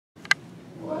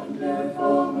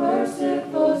Wonderful,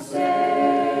 merciful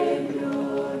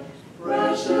Savior,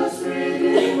 precious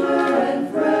Redeemer and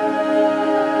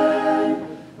friend,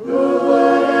 who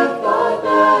would have thought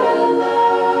that a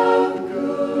lamb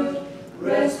could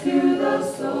rescue the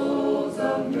souls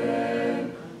of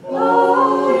men?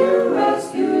 Oh, you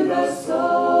rescue the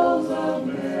souls of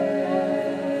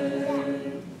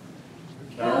men.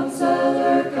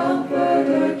 Counselor,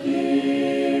 Comforter,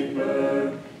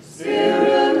 Keeper,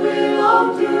 Spirit we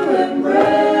long to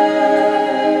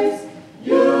embrace.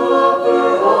 You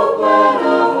offer hope when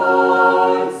our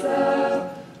hearts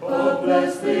have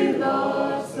hopelessly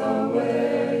lost our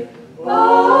way.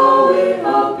 Oh, we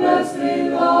hopelessly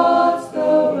lost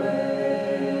our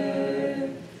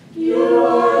way. You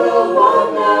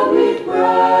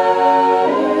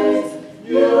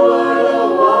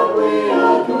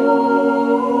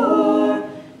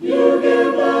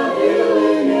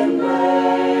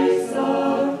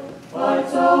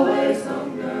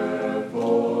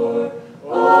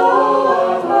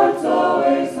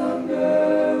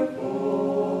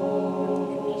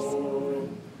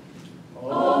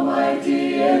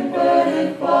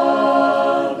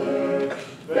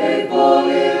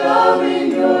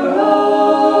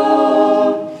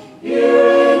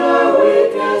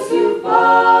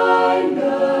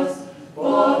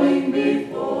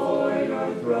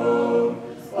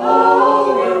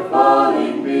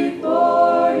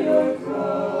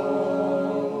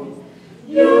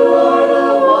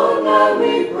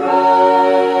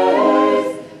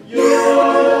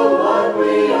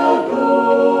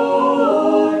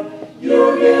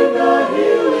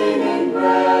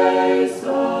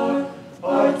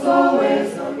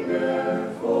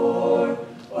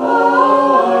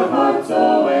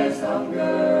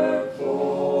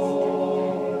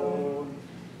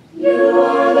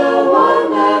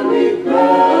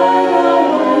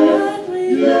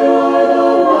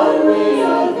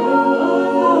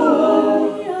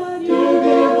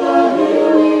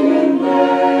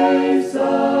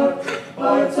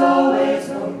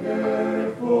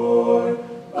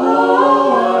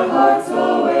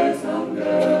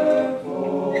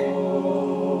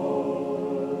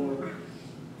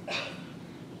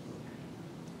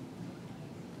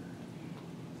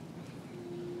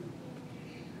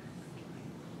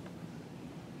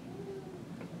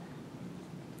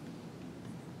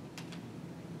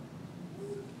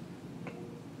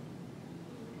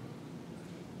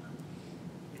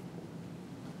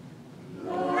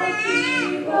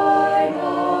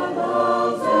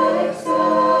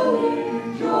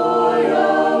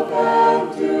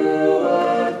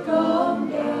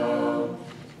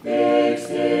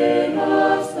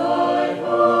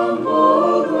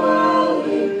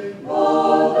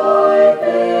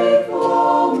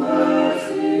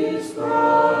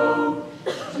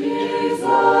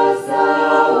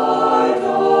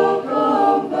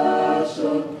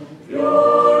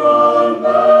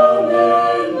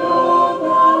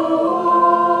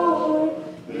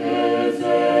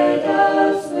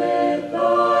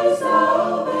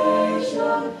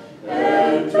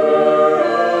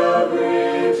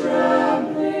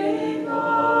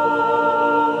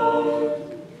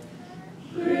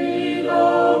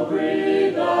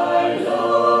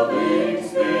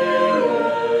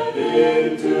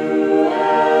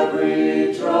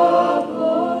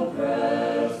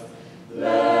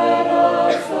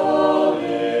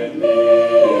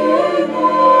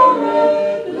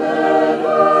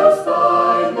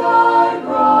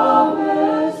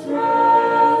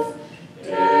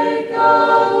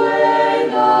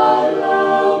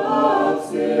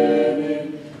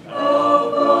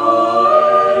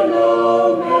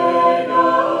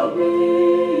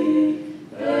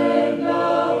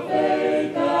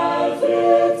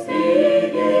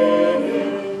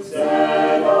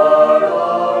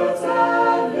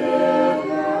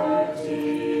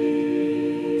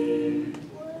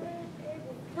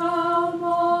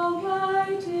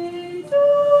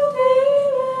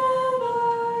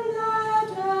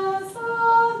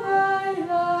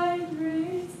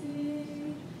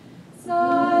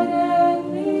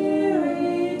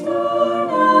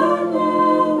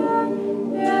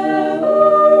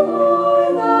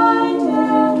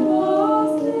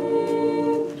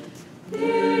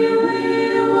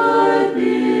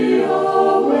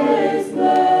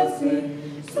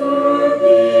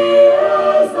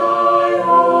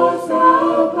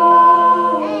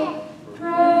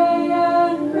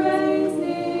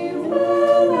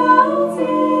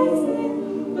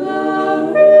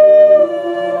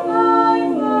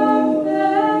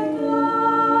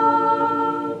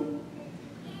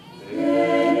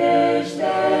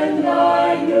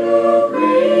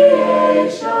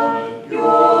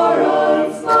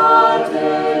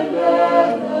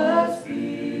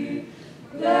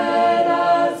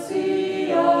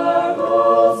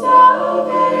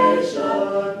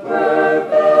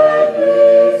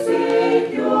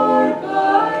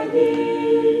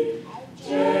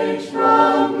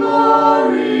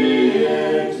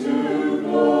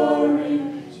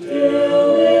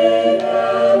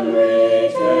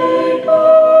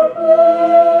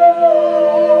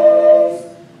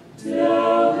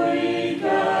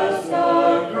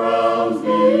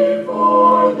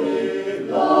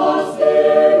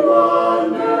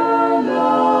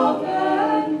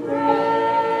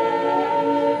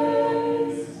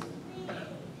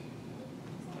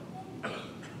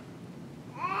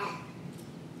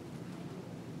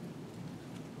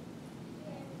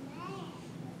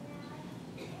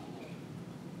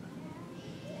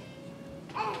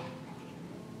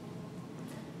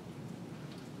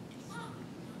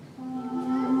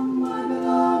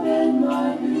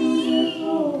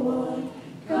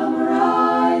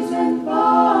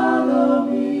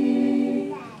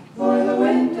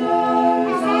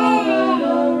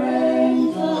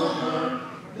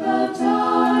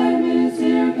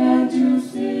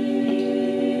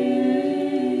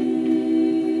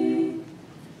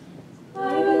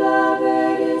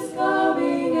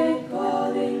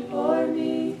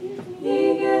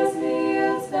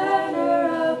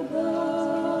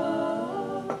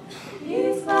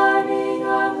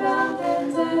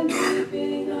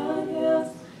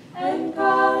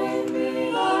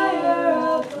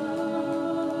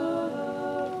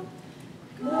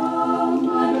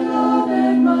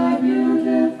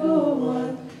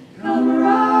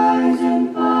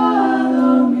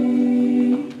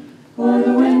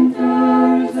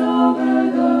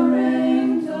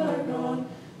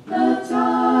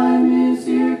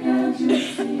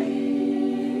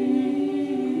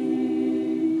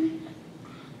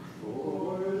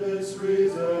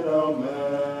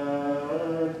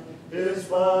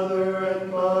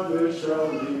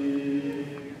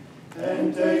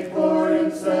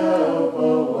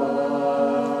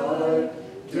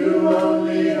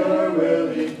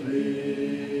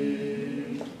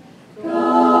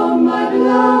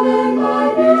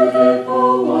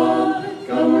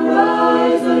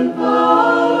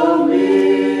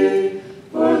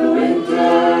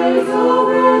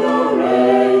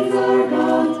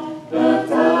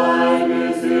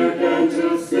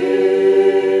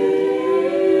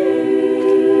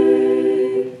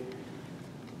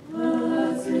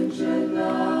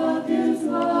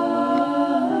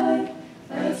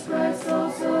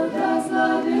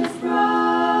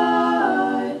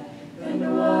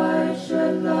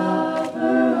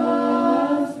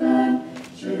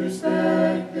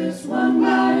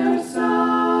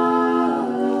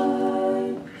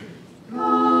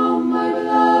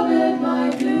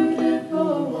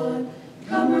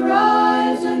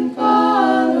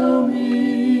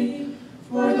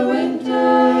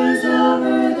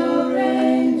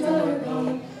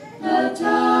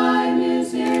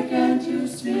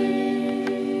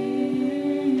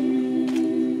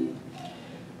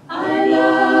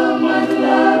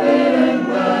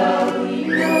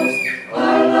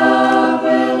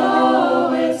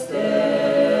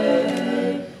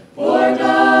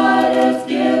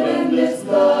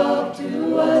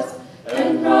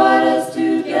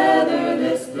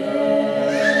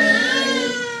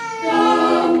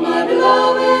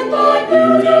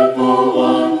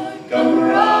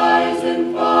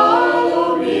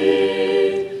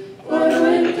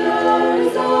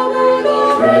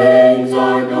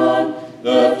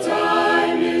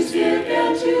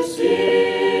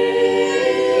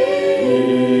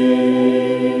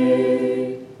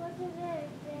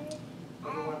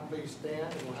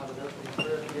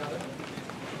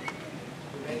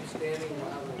standing, we'll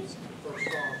have the first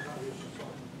song, congregation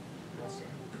song. Yes, sir.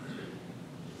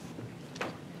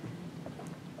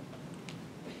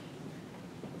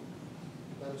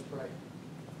 Let us pray.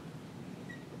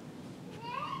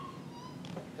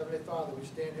 Heavenly Father, we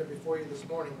stand here before you this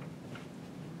morning.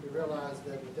 We realize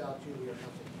that without you we are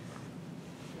nothing.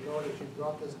 And Lord, as you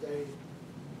brought this day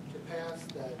to pass,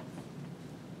 that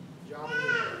Johnny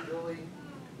and Julie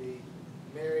be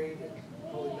married in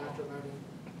holy matrimony,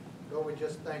 Lord, we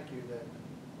just thank you that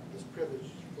this privilege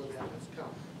for them has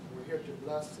come. We're here to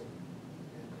bless and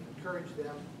encourage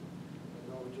them.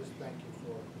 And Lord, we just thank you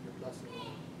for your blessing on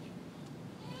them.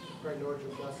 Pray, Lord,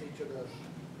 you'll bless each of the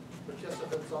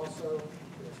participants also.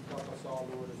 Just help us all,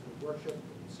 Lord, as we worship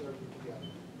and serve you together.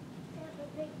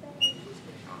 In Jesus'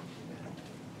 name, amen.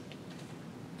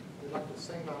 We'd like to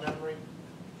sing by memory.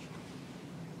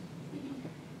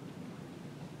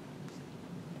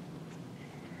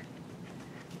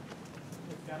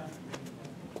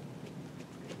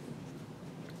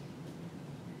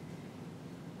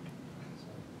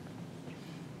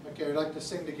 Okay, we'd like to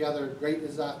sing together, Great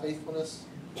is Thy Faithfulness.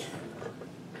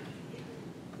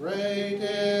 Great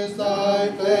is Thy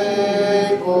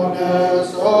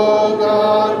faithfulness, O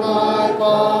God, my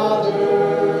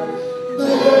Father.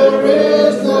 There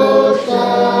is no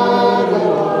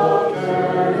shadow of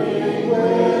turning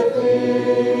with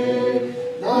Thee.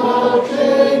 Thou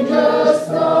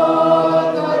changest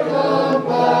not, Thy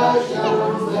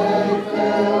compassions, they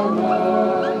fail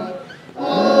not.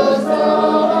 As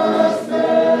Thou hast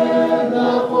been,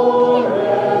 Thou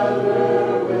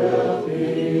forever wilt be.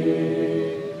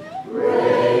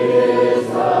 Great is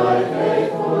Thy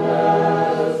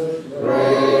faithfulness,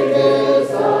 great is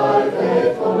Thy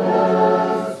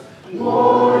faithfulness.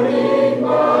 Morning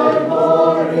by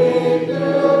morning,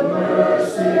 new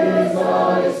mercies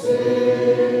I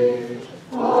see.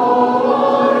 All I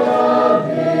have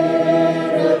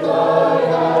needed, Thy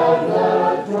hand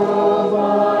hath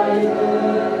provided.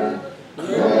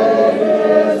 Great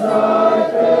is Thy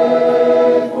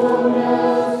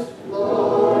faithfulness,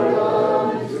 Lord,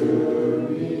 unto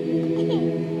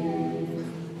me.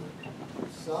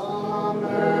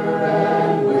 Summer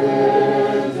and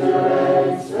winter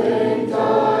and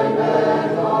springtime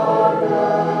and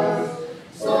harvest,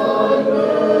 sun,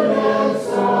 moon, and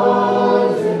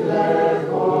stars in their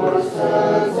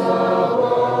courses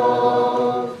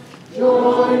above,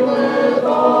 join with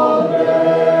all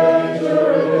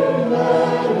nature in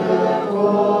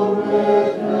manifold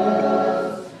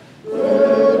witness to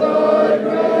Thy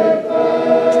great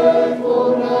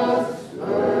faithfulness,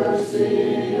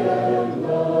 mercy, and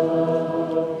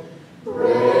love.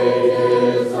 Great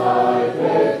is Thy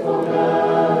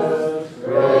faithfulness,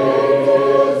 great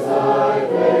is Thy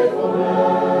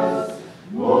faithfulness.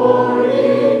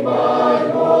 Morning by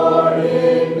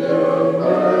morning, new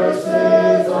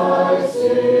mercies I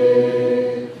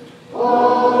see.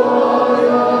 All I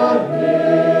have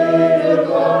needed,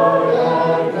 Thy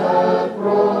hand hath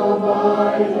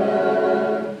provided.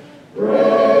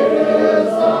 Great is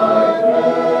Thy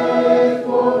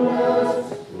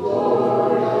faithfulness,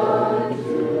 Lord,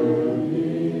 unto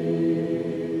me.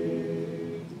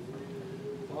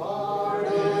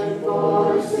 Pardon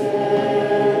for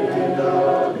sin and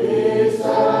the peace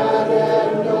that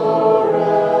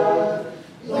endureth.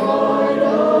 Thine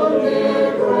own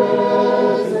dear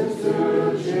presence to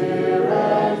cheer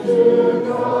and to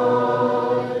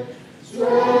guide.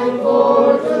 Strength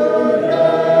for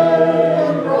today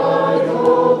and bright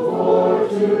hope for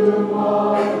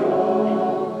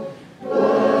tomorrow.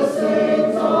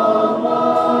 Blessings all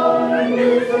mine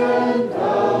with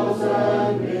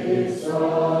 10,000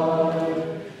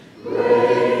 beside.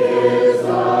 Great is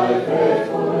Thy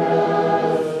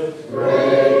faithfulness,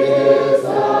 great is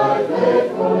Thy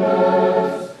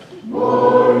faithfulness.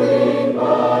 Morning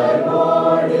by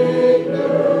morning,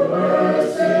 new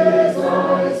mercies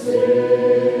I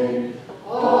see.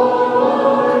 All I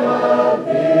have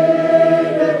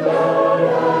needed, Thy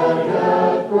hand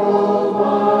hath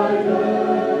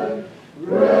provided.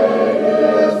 Great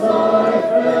is Thy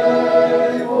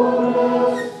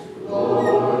faithfulness,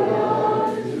 Lord,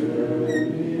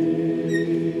 unto me.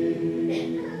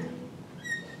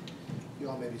 You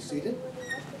all may be seated.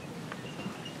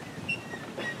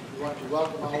 We want to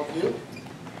welcome all of you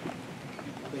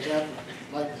on behalf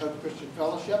of Light and Hope Christian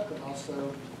Fellowship and also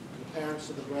the parents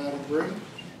of the bride and groom.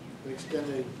 We extend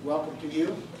a welcome to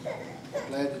you.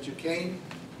 Glad that you came,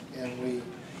 and we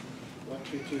want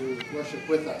you to worship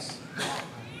with us.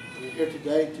 We're here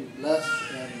today to bless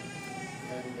and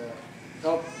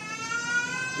help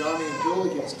Johnny and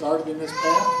Julie get started in this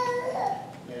path,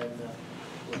 and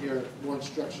we'll hear more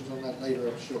instructions on that later,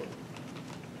 I'm sure.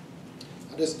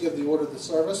 I'll just give the order of the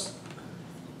service.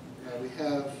 We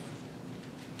have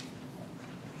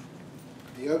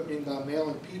the opening by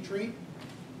Malin Petrie,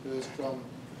 who is from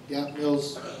Gap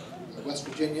Mills, West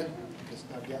Virginia. It's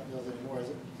not Gap Mills anymore, is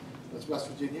it? It's West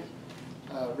Virginia,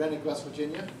 Rennick, West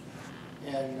Virginia.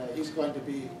 And he's going to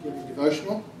be giving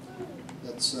devotional.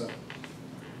 That's the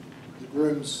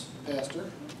groom's pastor.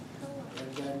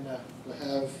 And then we'll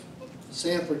have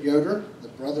Sanford Yoder, the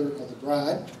brother of the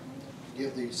bride,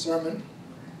 give the sermon,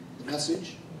 the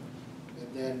message.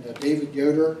 And then David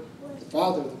Yoder, the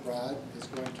father of the bride, is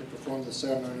going to perform the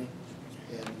ceremony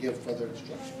and give further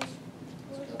instructions.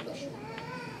 So God bless you.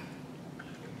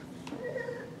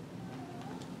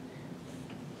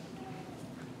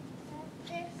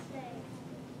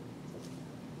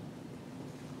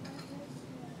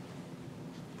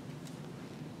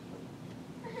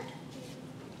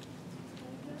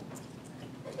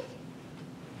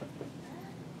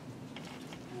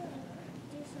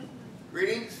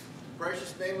 Greetings,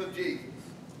 precious name of Jesus.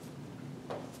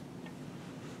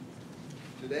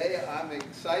 Today I'm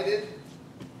excited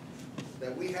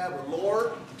that we have a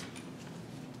Lord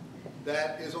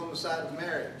that is on the side of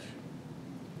marriage.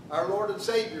 Our Lord and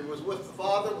Savior was with the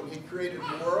Father when He created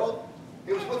the world.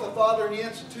 He was with the Father and He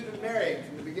instituted marriage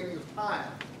in the beginning of time.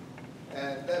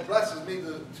 And that blesses me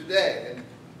today. And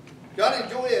Johnny and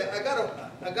Juli, I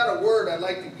got a word I'd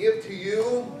like to give to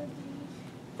you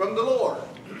from the Lord.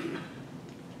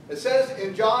 It says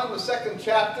in John, the 2nd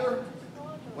chapter,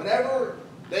 whenever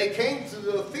they came to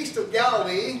the Feast of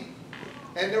Galilee,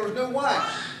 and there was no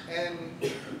wine.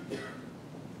 And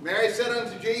Mary said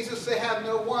unto Jesus, they have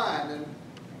no wine. And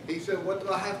He said, what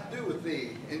do I have to do with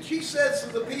thee? And she says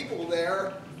to the people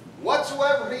there,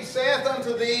 whatsoever He saith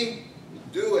unto thee,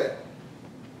 do it.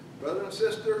 Brother and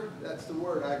sister, that's the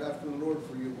word I got from the Lord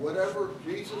for you. Whatever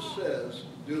Jesus says,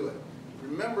 do it.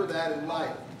 Remember that in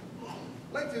life.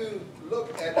 I'd like to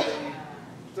look at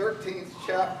the 13th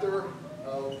chapter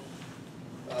of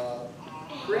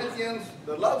Corinthians,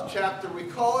 the love chapter we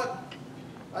call it.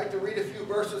 I'd like to read a few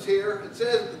verses here. It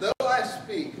says, though I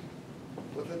speak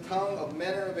with the tongue of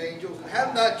men and of angels, and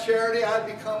have not charity, I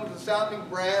become the sounding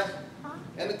brass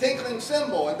and the tinkling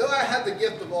cymbal. And though I have the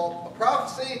gift of all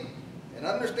prophecy, and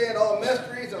understand all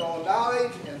mysteries and all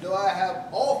knowledge, and though I have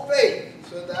all faith,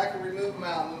 so that I can remove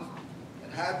mountains,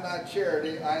 and have not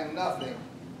charity, I am nothing.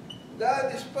 Though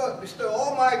I bestow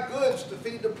all my goods to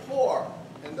feed the poor,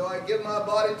 and though I give my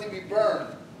body to be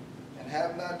burned, and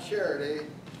have not charity,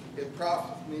 it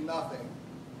profits me nothing.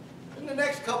 And the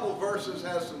next couple verses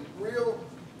has some real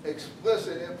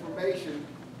explicit information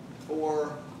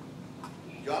for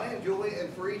Johnny and Juli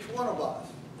and for each one of us.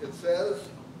 It says,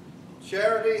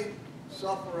 charity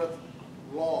suffereth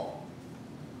long.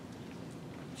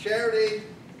 Charity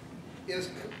is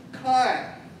kind.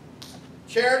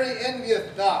 Charity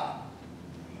envieth not.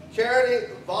 Charity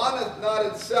vaunteth not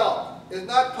itself, is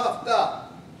not puffed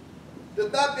up, does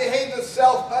not behave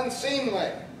itself unseemly,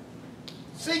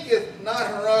 seeketh not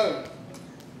her own,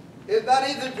 is not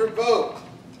easily provoked,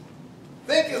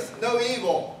 thinketh no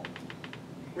evil,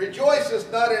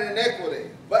 rejoiceth not in iniquity,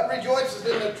 but rejoiceth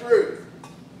in the truth,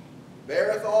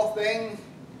 beareth all things,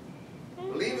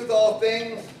 believeth all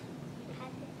things,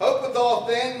 hopeth all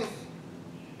things,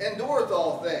 endureth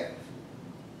all things.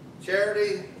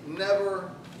 Charity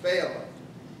never faileth.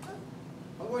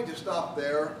 I'm going to stop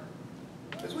there.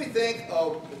 As we think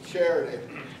of charity,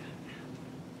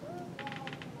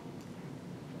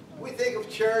 we think of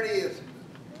charity as,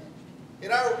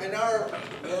 in our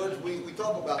words, we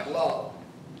talk about love.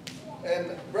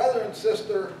 And brother and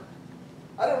sister,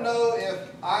 I don't know if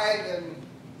I, in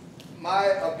my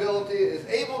ability, is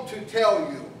able to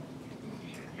tell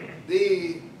you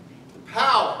the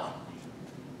power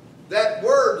that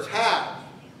words have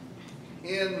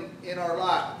in our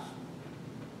lives.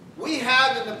 We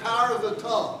have in the power of the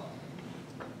tongue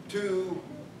to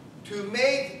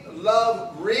make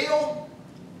love real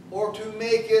or to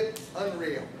make it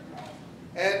unreal.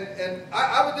 And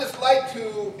I would just like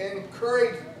to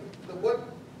encourage what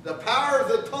the power of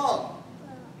the tongue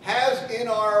has in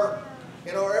our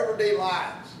everyday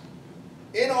lives,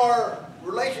 in our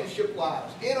relationship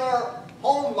lives, in our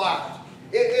home lives.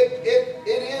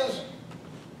 It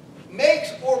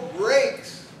makes or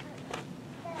breaks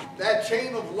that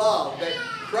chain of love that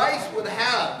Christ would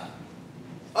have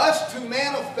us to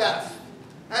manifest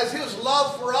as His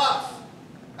love for us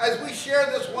as we share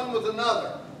this one with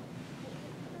another.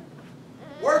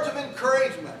 Words of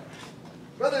encouragement.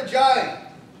 Brother Johnny,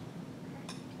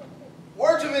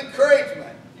 words of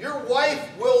encouragement. Your wife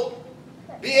will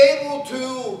be able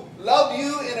to love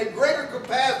you in a greater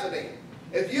capacity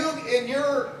if you, in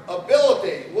your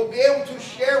ability, will be able to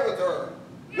share with her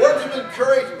words of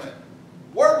encouragement,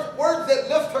 words that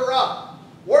lift her up,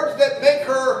 words that make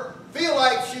her feel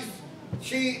like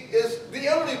she is the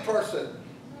only person.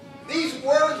 These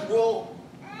words will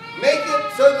make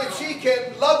it so that she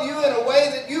can love you in a way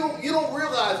that you don't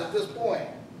realize at this point.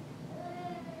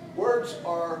 Words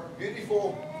are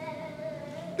beautiful.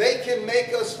 They can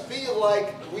make us feel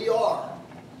like we are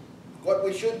what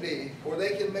we should be, or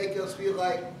they can make us feel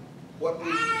like what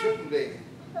we shouldn't be.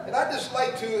 And I just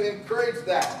like to encourage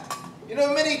that. You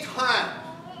know, many times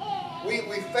we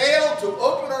fail to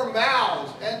open our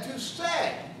mouths and to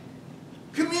say.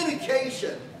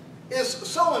 Communication is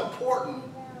so important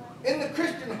in the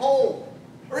Christian home,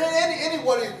 or in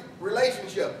anybody's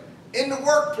relationship, in the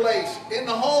workplace, in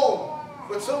the home,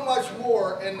 but so much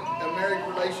more in a married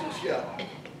relationship.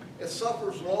 It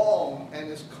suffers long and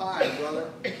is kind, brother,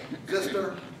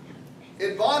 sister.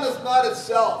 It vaunteth not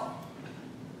itself.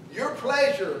 Your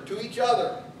pleasure to each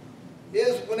other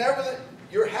is whenever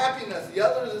your happiness, the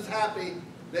other is happy,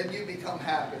 then you become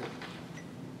happy.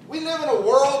 We live in a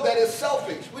world that is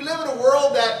selfish. We live in a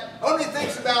world that only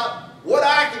thinks about what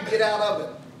I can get out of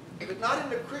it, but not in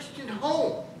the Christian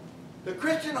home. The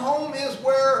Christian home is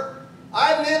where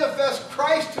I manifest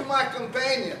Christ to my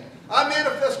companion. I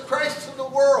manifest Christ to the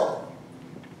world.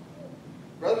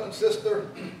 Brother and sister,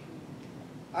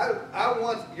 I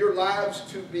want your lives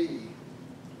to be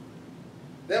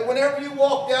that whenever you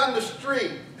walk down the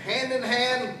street, hand in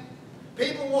hand,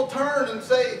 people will turn and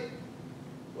say,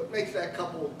 what makes that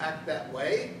couple act that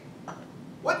way?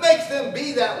 What makes them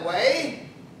be that way?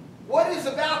 What is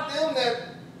about them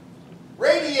that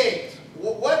radiates?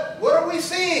 What are we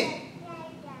seeing?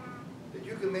 That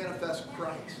you can manifest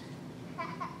Christ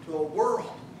to a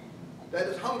world that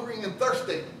is hungering and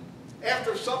thirsting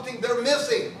after something they're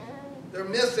missing. They're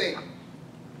missing.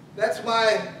 That's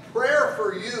my prayer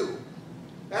for you.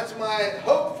 That's my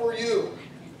hope for you.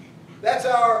 That's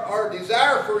our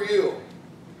desire for you.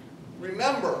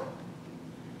 Remember,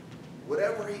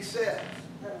 whatever he says,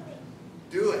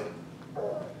 do it.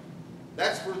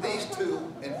 That's for these two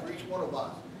and for each one of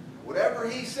us. Whatever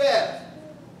he says,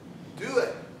 do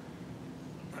it.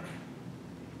 I'd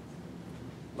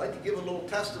like to give a little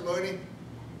testimony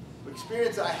of an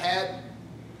experience I had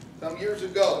some years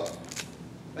ago.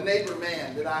 A neighbor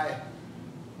man that I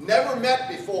never met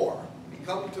before. He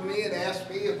come to me and asked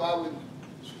me if I would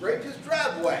scrape his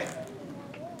driveway.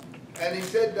 And he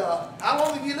said, how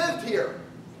long have you lived here?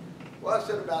 Well, I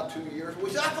said about 2 years. Well,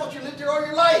 he said, I thought you lived here all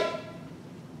your life.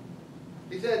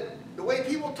 He said, the way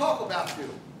people talk about you.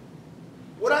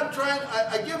 What I'm trying,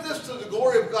 I give this to the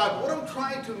glory of God. What I'm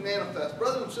trying to manifest,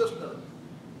 brother and sister,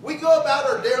 we go about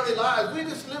our daily lives. We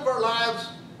just live our lives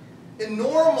in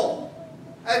normal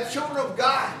as children of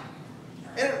God.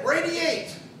 And it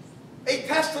radiates a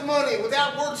testimony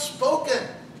without words spoken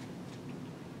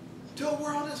to a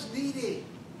world that's needy.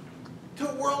 To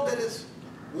a world that is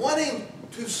wanting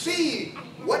to see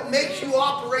what makes you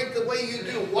operate the way you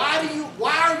do. Why are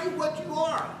you what you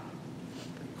are?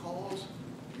 Because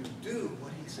you do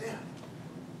what he said.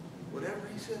 Whatever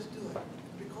he says, do it.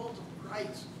 Because of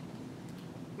Christ.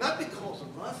 Not because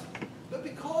of us, but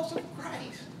because of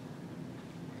Christ.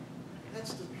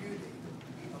 That's the beauty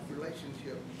of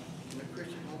relationship in the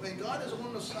Christian home. And God is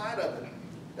on the side of it.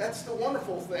 That's the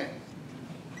wonderful thing.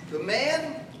 The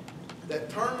man that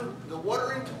turned the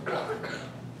water into water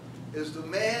is the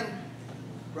man,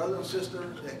 brother and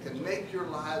sister, that can make your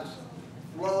lives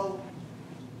flow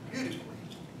beautifully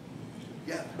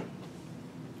together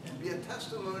and be a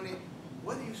testimony,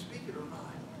 whether you speak it or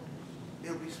not.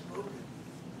 It'll be spoken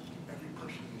to every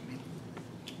person you meet.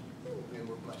 And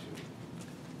we'll bless you.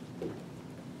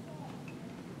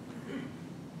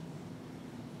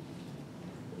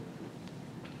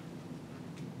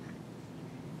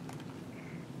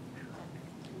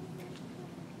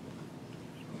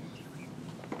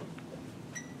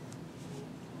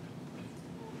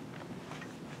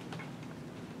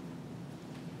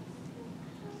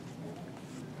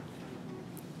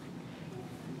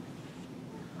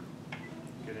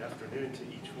 Good afternoon to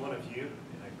each one of you,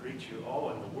 and I greet you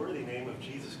all in the worthy name of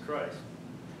Jesus Christ.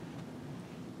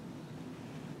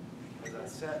 As I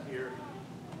sat here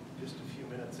just a few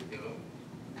minutes ago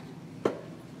and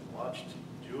watched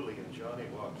Julie and Johnny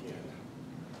walk in,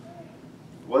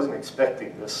 I wasn't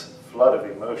expecting this flood of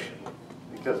emotion,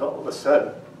 because all of a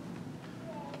sudden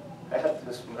I had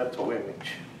this mental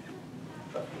image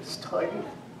of this tiny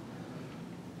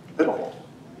little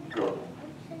girl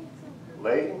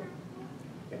laying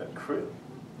in a crib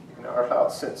in our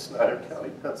house in Snyder County,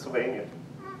 Pennsylvania.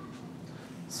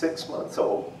 6 months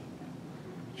old.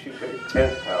 She weighed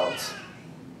 10 pounds.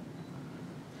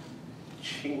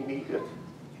 She needed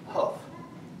love.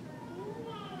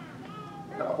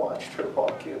 watched her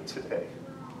walk in today.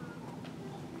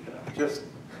 And I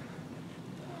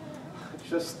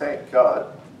just thank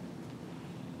God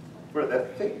for the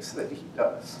things that he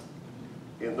does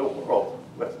in the world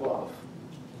with love.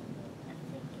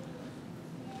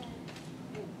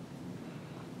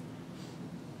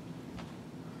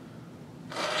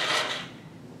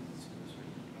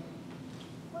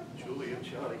 Julie and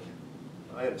Johnny,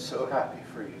 I am so happy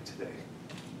for you today.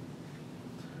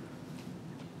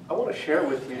 I want to share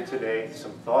with you today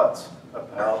some thoughts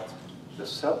about the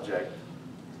subject.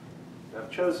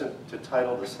 I've chosen to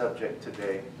title the subject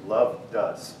today, Love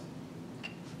Does.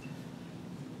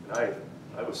 And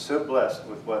I was so blessed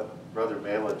with what Brother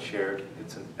Malin shared.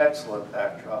 It's an excellent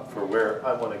backdrop for where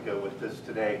I want to go with this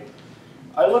today.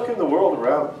 I look in the world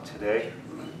around me today,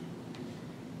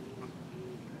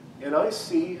 and I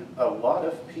see a lot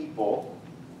of people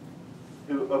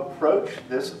who approach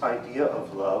this idea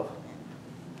of love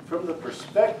from the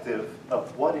perspective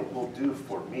of what it will do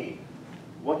for me.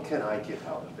 What can I get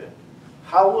out of it?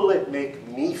 How will it make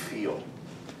me feel?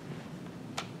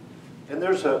 And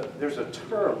there's a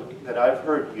term that I've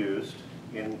heard used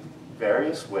in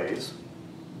various ways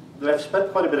that I've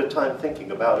spent quite a bit of time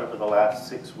thinking about over the last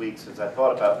 6 weeks as I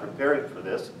thought about preparing for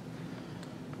this.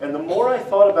 And the more I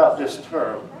thought about this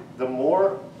term, the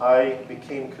more I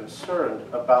became concerned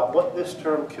about what this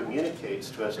term communicates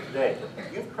to us today.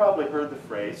 You've probably heard the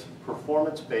phrase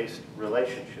performance-based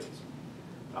relationships.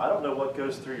 I don't know what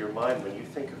goes through your mind when you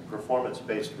think of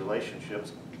performance-based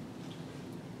relationships,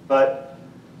 but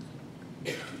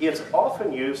it's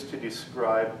often used to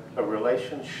describe a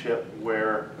relationship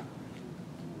where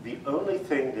the only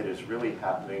thing that is really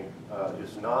happening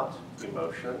is not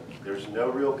emotion. There's no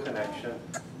real connection.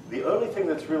 The only thing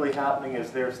that's really happening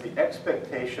is there's the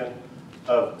expectation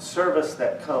of service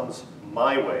that comes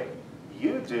my way.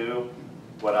 You do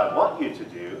what I want you to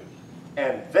do,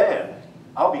 and then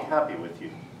I'll be happy with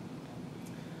you.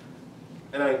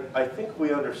 And I think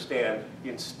we understand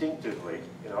instinctively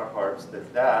in our hearts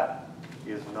that that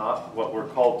is not what we're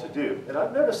called to do. And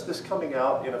I've noticed this coming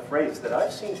out in a phrase that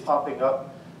I've seen popping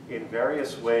up in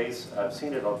various ways. I've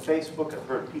seen it on Facebook. I've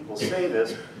heard people say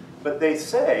this. But they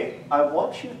say, I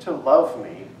want you to love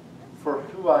me for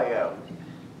who I am,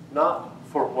 not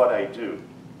for what I do.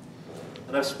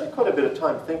 And I've spent quite a bit of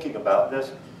time thinking about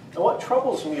this. And what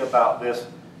troubles me about this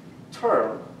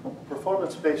term,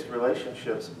 performance-based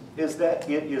relationships, is that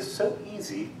it is so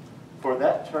easy for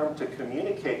that term to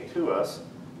communicate to us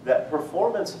that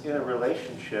performance in a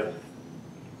relationship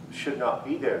should not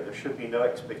be there. There should be no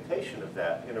expectation of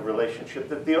that in a relationship.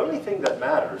 That the only thing that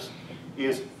matters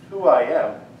is who I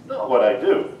am, not what I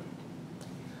do.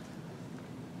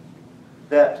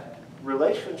 That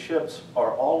relationships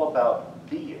are all about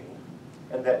being,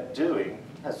 and that doing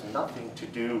has nothing to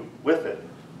do with it.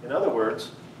 In other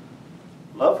words,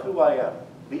 love who I am.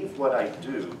 Leave what I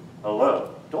do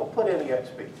alone. Don't put any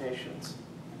expectations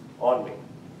on me.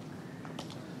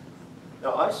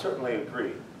 Now, I certainly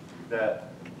agree that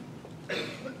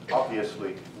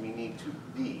obviously we need to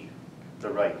be the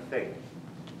right thing.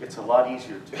 It's a lot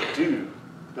easier to do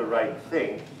the right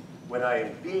thing when I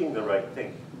am being the right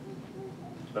thing.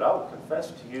 But I will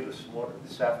confess to you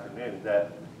this afternoon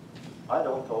that I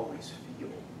don't always feel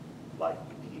like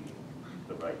being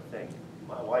the right thing.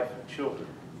 My wife and children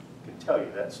can tell you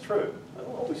that's true. I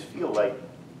don't always feel like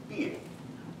being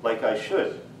like I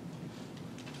should.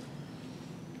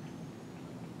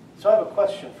 So I have a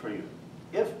question for you.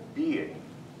 If being,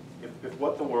 if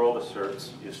what the world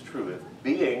asserts is true, if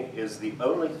being is the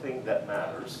only thing that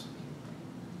matters,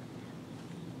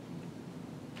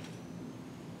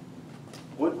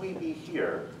 would we be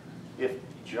here if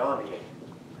Johnny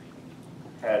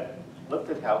had looked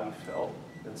at how he felt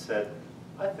and said,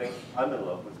 I think I'm in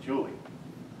love with Julie.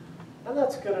 And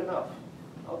that's good enough.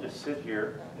 I'll just sit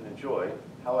here and enjoy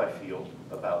how I feel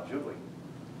about Julie.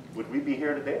 Would we be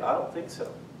here today? I don't think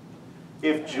so.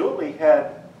 If Julie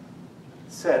had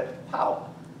said, wow,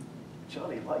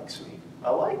 Johnny likes me.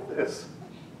 I like this.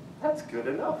 That's good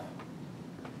enough.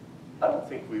 I don't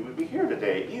think we would be here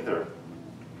today either.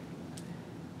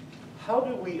 How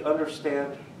do we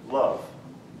understand love?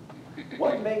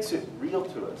 What makes it real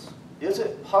to us? Is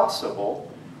it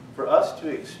possible for us to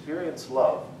experience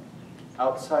love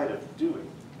outside of doing?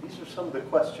 These are some of the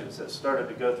questions that started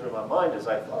to go through my mind as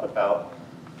I thought about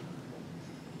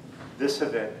this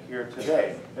event here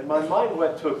today. And my mind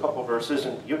went to a couple verses,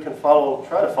 and you can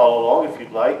try to follow along if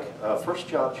you'd like. 1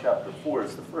 John chapter 4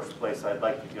 is the first place I'd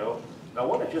like to go. And I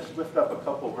want to just lift up a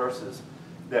couple verses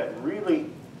that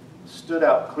really stood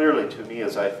out clearly to me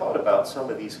as I thought about some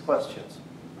of these questions.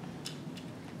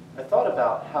 I thought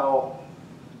about how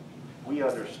we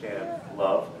understand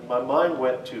love. And my mind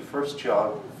went to 1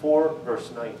 John 4,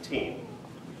 verse 19.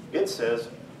 It says,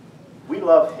 we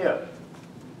love him.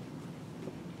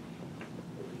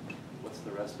 What's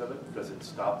the rest of it? Does it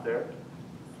stop there?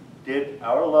 Did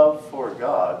our love for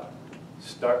God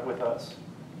start with us?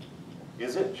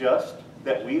 Is it just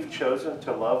that we've chosen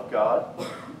to love God?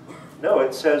 No,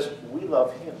 it says we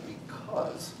love him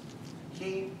because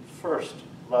he first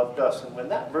loved us. And when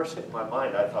that verse hit my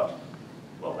mind, I thought,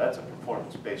 well, that's a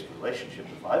performance-based relationship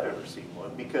if I've ever seen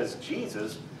one, because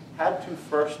Jesus had to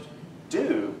first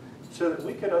do so that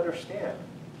we could understand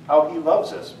how he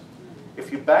loves us.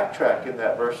 If you backtrack in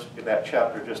that verse, in that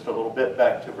chapter just a little bit,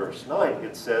 back to verse 9,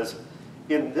 it says,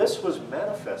 in this was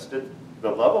manifested the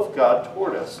love of God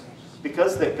toward us,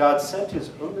 because that God sent his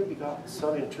only begotten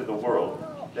Son into the world,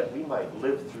 that we might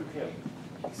live through him.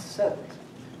 He sent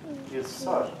his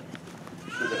Son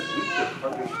so that we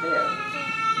could understand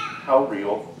how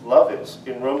real love is.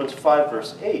 In Romans 5,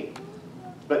 verse 8,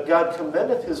 but God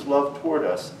commendeth his love toward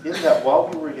us, in that while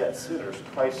we were yet sinners,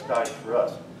 Christ died for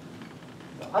us.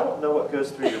 Now, I don't know what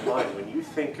goes through your mind when you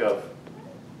think of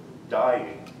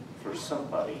dying for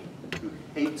somebody who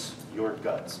hates your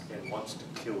guts and wants to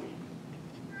kill you.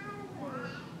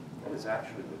 That is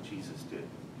actually what Jesus did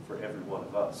for every one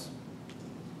of us.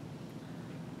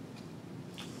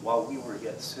 While we were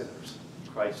yet sinners,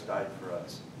 Christ died for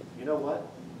us. You know what?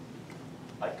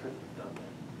 I couldn't have done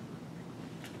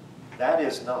that. That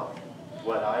is not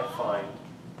what I find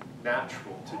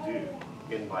natural to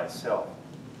do in myself.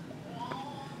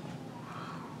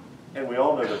 And we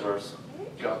all know the verse,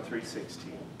 John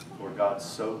 3:16. For God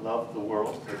so loved the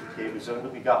world that he gave his only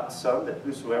begotten Son, that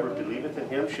whosoever believeth in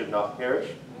him should not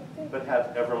perish, but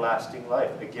have everlasting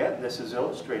life. Again, this is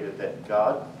illustrated that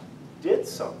God did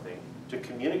something to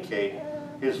communicate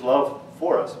his love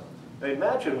for us. Now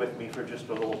imagine with me for just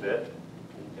a little bit,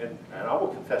 and I will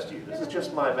confess to you, this is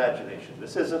just my imagination.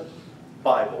 This isn't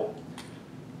Bible.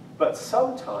 But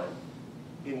sometime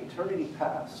in eternity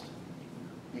past,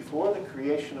 before the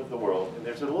creation of the world, and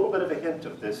there's a little bit of a hint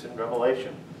of this in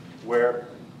Revelation, where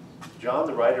John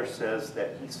the writer says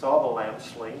that he saw the Lamb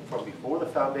slain from before the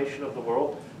foundation of the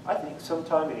world. I think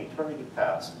sometime in eternity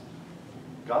past,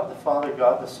 God the Father,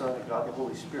 God the Son, and God the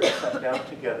Holy Spirit sat down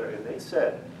together and they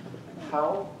said,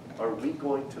 how are we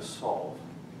going to solve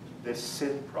this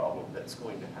sin problem that's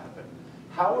going to happen?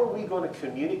 How are we going to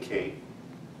communicate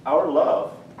our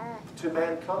love to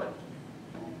mankind?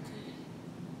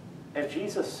 And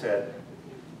Jesus said,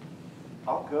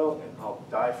 I'll go and I'll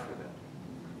die for them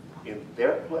in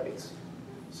their place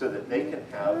so that they can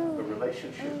have a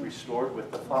relationship restored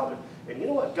with the Father. And you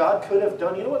know what God could have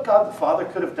done? You know what God the Father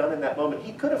could have done in that moment?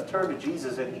 He could have turned to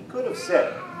Jesus and he could have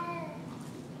said,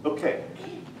 okay,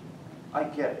 I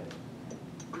get it.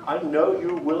 I know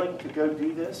you're willing to go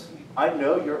do this. I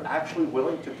know you're actually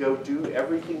willing to go do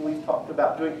everything we've talked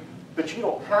about doing, but you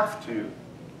don't have to,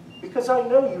 because I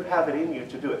know you have it in you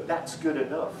to do it. That's good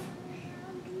enough.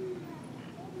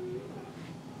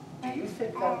 Do you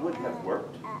think that would have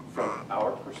worked from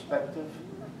our perspective?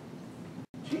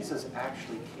 Jesus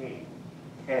actually came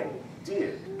and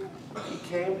did. He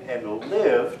came and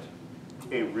lived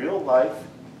a real life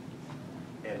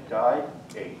and died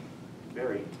a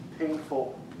very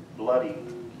painful, bloody,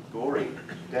 gory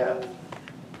death,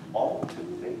 all to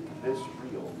make this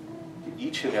real to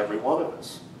each and every one of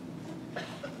us.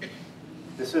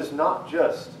 This is not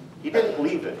just, he didn't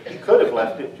leave it. He could have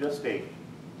left it just a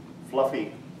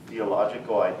fluffy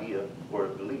theological idea or a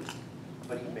belief,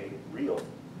 but he made it real.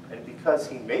 And because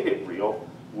he made it real,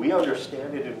 we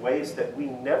understand it in ways that we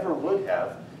never would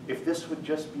have if this would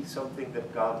just be something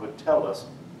that God would tell us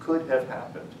could have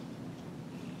happened.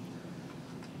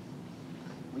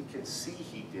 We can see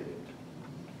he did it.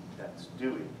 That's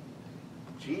doing.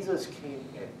 Jesus came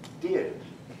and did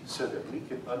so that we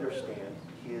could understand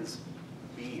his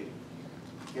being.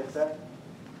 Get that?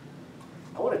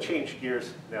 I want to change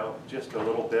gears now just a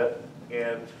little bit,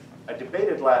 and I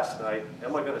debated last night,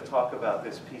 am I going to talk about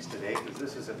this piece today? Because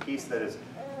this is a piece that is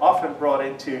often brought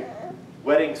into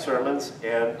wedding sermons,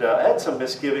 and I had some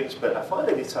misgivings, but I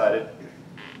finally decided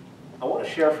I want to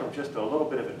share from just a little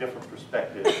bit of a different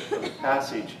perspective from the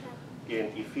passage in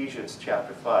Ephesians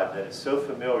chapter 5 that is so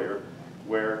familiar,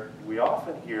 where we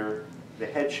often hear the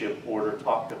headship order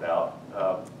talked about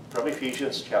from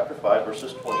Ephesians chapter 5,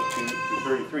 verses 22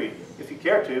 through 33. If you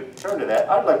care to, turn to that.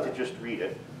 I'd like to just read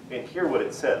it and hear what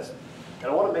it says.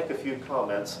 And I want to make a few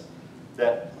comments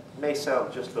that may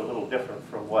sound just a little different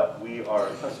from what we are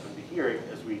accustomed to hearing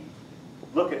as we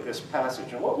look at this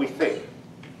passage and what we think.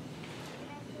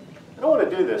 And I want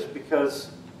to do this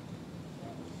because,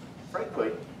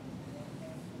 frankly,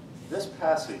 this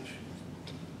passage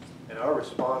And our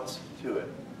response to it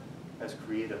has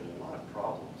created a lot of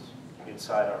problems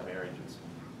inside our marriages.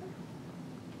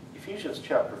 Ephesians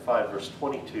chapter 5, verse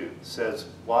 22 says,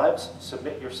 "Wives,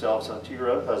 submit yourselves unto your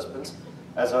own husbands,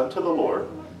 as unto the Lord.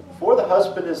 For the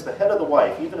husband is the head of the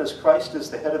wife, even as Christ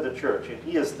is the head of the church, and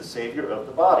he is the Savior of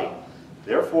the body.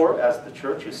 Therefore, as the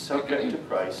church is subject to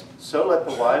Christ, so let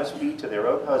the wives be to their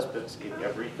own husbands in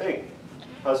everything.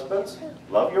 Husbands,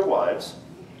 love your wives,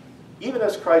 even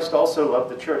as Christ also loved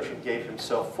the church and gave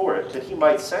himself for it, that he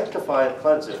might sanctify and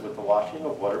cleanse it with the washing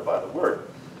of water by the word,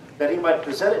 that he might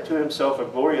present it to himself a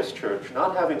glorious church,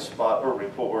 not having spot or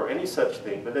wrinkle or any such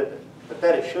thing, but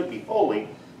that it should be holy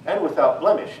and without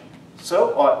blemish.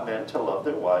 So ought men to love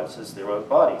their wives as their own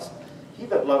bodies. He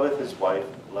that loveth his wife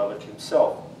loveth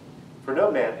himself. For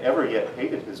no man ever yet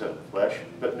hated his own flesh,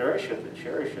 but nourisheth and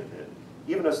cherisheth it,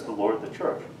 even as the Lord the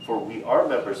church. For we are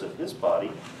members of his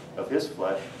body, of his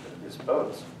flesh, and his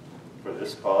bones. For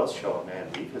this cause shall a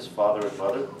man leave his father and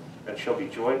mother, and shall be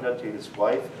joined unto his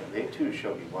wife, and they two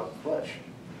shall be one flesh.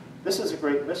 This is a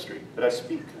great mystery, but I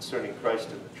speak concerning Christ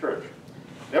and the church.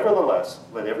 Nevertheless,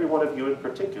 let every one of you in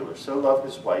particular so love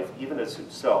his wife, even as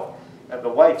himself, and the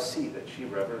wife see that she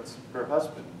reverence her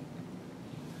husband."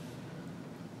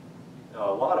 Now,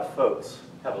 a lot of folks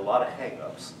have a lot of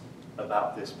hang-ups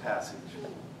about this passage.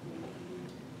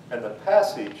 And the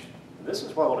passage, and this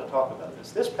is why I want to talk about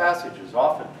this passage is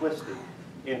often twisted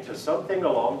into something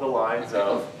along the lines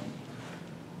of,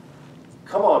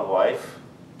 "Come on, wife,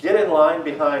 get in line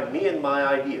behind me and my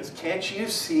ideas. Can't you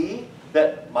see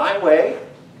that my way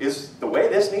is the way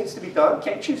this needs to be done?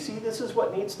 Can't you see this is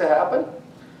what needs to happen?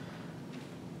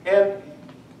 And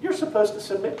you're supposed to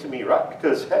submit to me, right?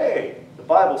 Because, hey, the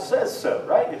Bible says so,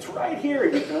 right? It's right here.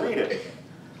 You can read it."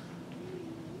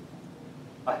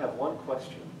 I have one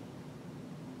question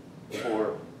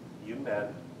for you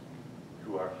men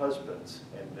who are husbands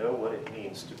and know what it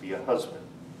means to be a husband.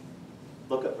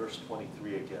 Look at verse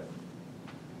 23 again.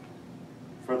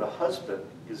 "For the husband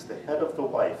is the head of the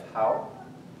wife." How?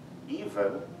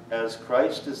 "Even as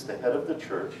Christ is the head of the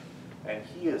church, and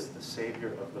he is the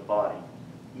Savior of the body,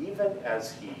 even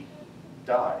as he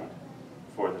died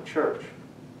for the church."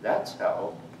 That's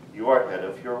how you are head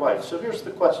of your wife. So here's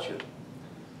the question.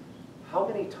 How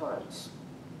many times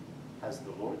has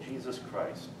the Lord Jesus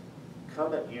Christ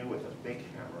come at you with a big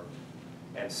hammer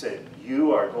and said,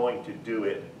 "You are going to do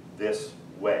it this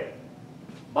way.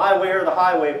 My way or the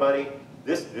highway, buddy.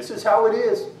 This is how it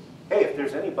is." Hey, if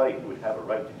there's anybody who would have a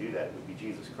right to do that, it would be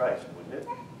Jesus Christ, wouldn't it?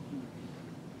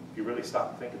 If you really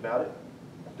stop and think about it,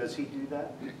 does he do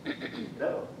that?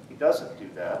 No, he doesn't do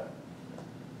that.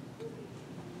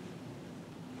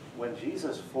 When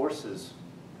Jesus forces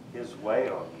his way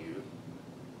on you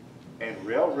and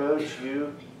railroads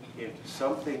you into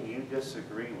something you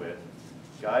disagree with,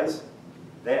 guys,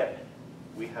 then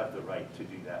we have the right to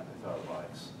do that with our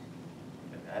lives.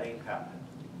 And that ain't happening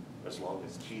as long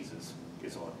as Jesus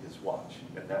is on his watch,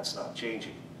 and that's not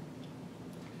changing.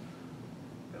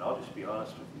 And I'll just be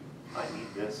honest with you, I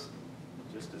need this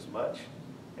just as much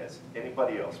as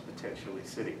anybody else potentially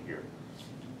sitting here.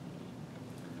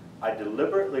 I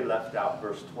deliberately left out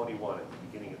verse 21 at the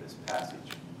beginning of this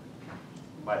passage.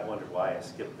 You might wonder why I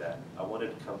skipped that. I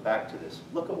wanted to come back to this.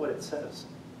 Look at what it says.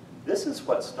 This is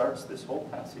what starts this whole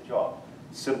passage off.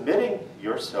 Submitting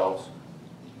yourselves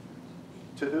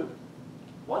to who?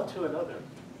 One to another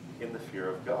in the fear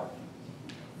of God.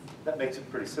 That makes it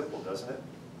pretty simple, doesn't it?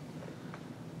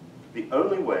 The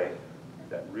only way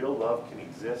that real love can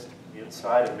exist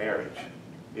inside a marriage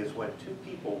is when two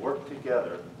people work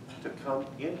together to come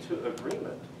into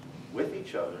agreement with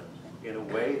each other in a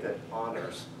way that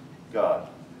honors God.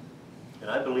 And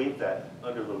I believe that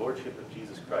under the lordship of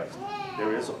Jesus Christ,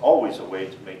 there is always a way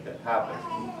to make that happen.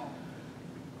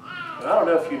 And I don't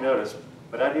know if you noticed,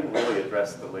 but I didn't really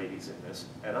address the ladies in this,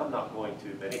 and I'm not going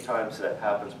to. Many times that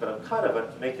happens, but I'm kind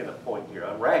of making a point here.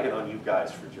 I'm ragging on you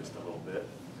guys for just a little bit,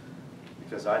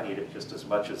 because I need it just as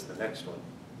much as the next one.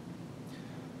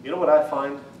 You know what I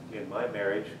find in my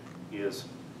marriage is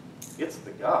it's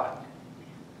the guy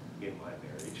in my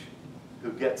marriage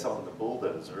who gets on the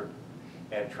bulldozer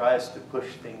and tries to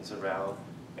push things around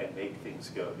and make things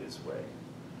go his way.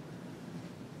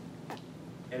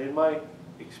 And in my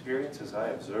experiences, I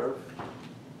observe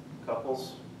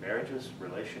couples, marriages,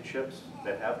 relationships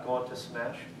that have gone to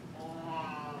smash.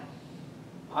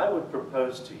 I would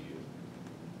propose to you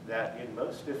that in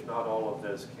most, if not all of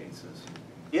those cases,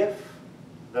 if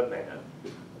the man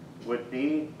would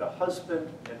be the husband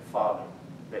and father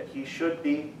that he should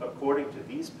be according to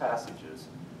these passages,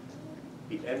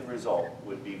 the end result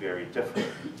would be very different.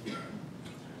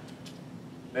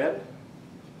 Men,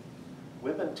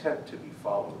 women content to be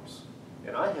followers.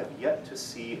 And I have yet to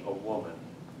see a woman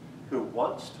who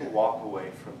wants to walk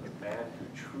away from the man who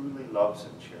truly loves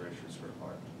and cherishes her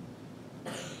heart.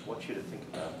 I want you to think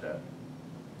about that.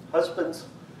 Husbands,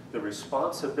 the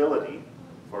responsibility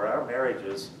for our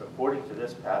marriages, according to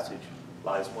this passage,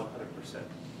 lies 100%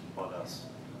 on us.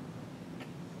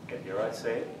 And here I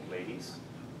say, ladies,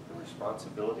 the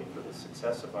responsibility for the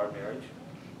success of our marriage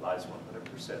lies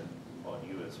 100% on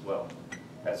you as well.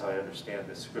 As I understand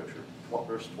this scripture,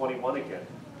 verse 21 again,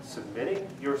 submitting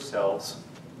yourselves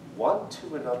one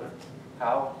to another.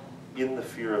 How? In the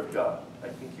fear of God. I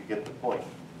think you get the point.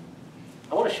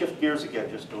 I want to shift gears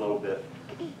again just a little bit.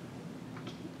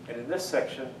 And in this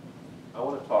section, I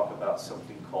want to talk about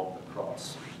something called the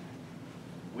cross.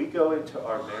 We go into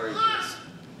our marriages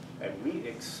and we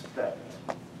expect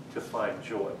to find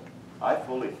joy. I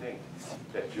fully think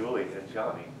that Julie and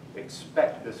Johnny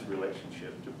expect this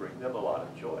relationship to bring them a lot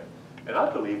of joy. And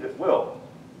I believe it will.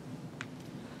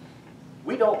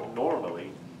 We don't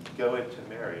normally go into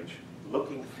marriage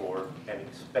looking for and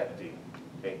expecting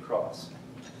a cross.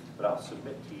 But I'll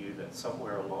submit to you that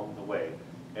somewhere along the way,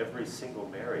 every single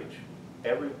marriage,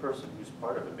 every person who's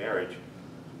part of a marriage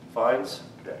finds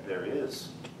that there is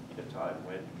a time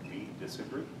when we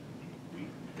disagree.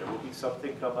 There will be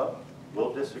something come up.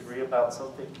 We'll disagree about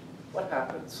something. What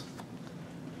happens?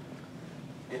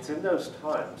 It's in those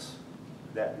times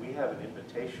that we have an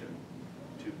invitation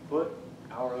to put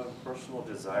our own personal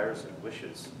desires and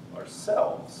wishes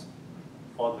ourselves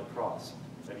on the cross.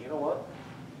 And you know what?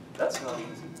 That's not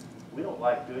easy. We don't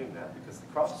like doing that because the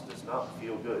cross does not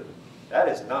feel good. That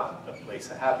is not a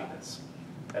place of happiness.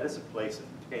 That is a place of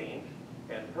pain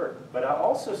and hurt. But I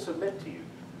also submit to you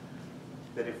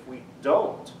that if we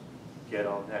don't get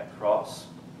on that cross,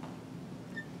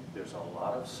 there's a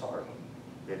lot of sorrow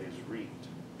that is reaped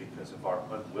because of our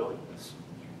unwillingness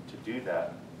to do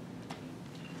that.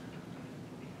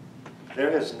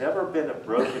 There has never been a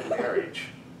broken marriage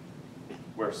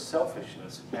where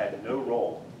selfishness had no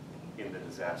role in the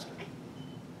disaster.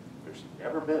 There's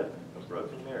never been a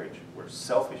broken marriage where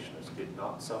selfishness did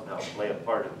not somehow play a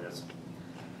part in this.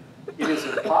 It is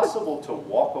impossible to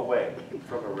walk away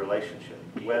from a relationship,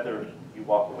 whether you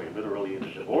walk away literally in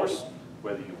a divorce,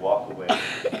 whether you walk away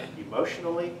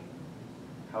emotionally,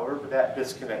 however that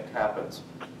disconnect happens.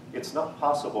 It's not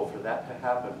possible for that to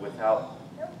happen without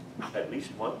at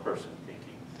least one person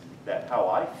thinking that how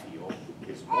I feel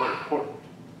is more important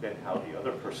than how the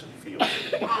other person feels.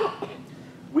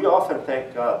 We often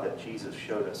thank God that Jesus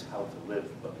showed us how to live,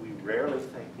 but we rarely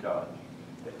thank God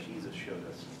that Jesus showed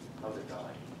us how to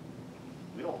die.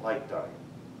 We don't like dying.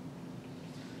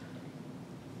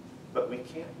 But we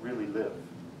can't really live,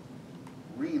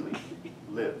 really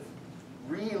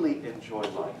enjoy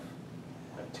life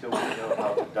until we know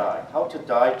how to die. How to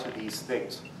die to these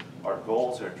things, our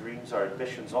goals, our dreams, our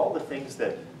ambitions, all the things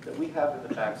that we have in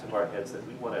the backs of our heads that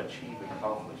we want to achieve and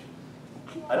accomplish.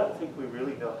 I don't think we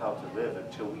really know how to live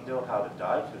until we know how to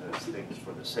die to those things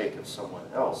for the sake of someone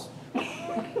else.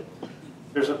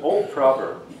 There's an old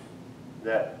proverb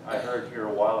that I heard here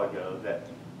a while ago that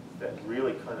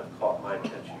really kind of caught my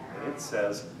attention. And it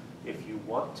says, if you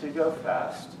want to go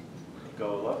fast,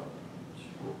 go alone.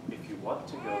 If you want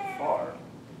to go far,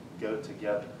 go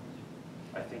together.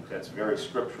 I think that's very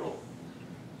scriptural.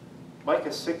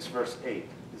 Micah 6 verse 8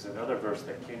 is another verse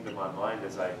that came to my mind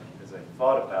as I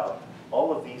thought about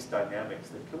all of these dynamics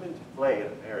that come into play in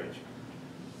a marriage.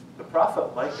 The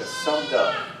prophet Micah summed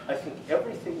up, I think,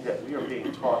 everything that we are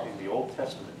being taught in the Old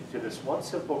Testament into this one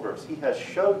simple verse. He has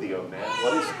showed thee, O man,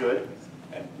 what is good,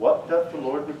 and what doth the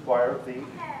Lord require of thee,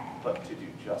 but to do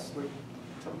justly,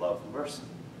 to love mercy,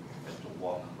 and to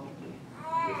walk humbly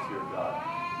with your God.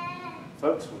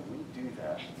 Folks, when we do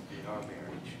that in our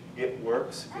marriage, it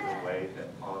works in a way that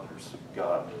honors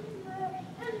God.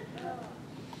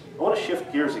 I want to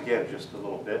shift gears again just a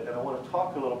little bit, and I want to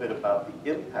talk a little bit about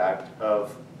the impact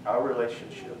of our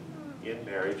relationship in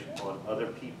marriage on other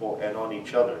people and on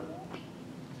each other.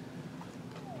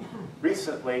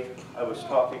 Recently, I was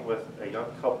talking with a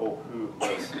young couple who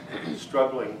was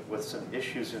struggling with some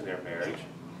issues in their marriage,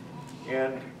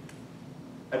 and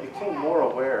I became more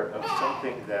aware of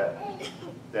something that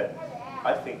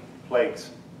I think plagues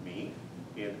me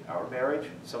in our marriage,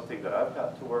 something that I've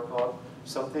got to work on,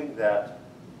 something that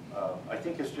I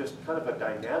think is just kind of a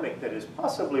dynamic that is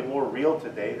possibly more real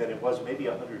today than it was maybe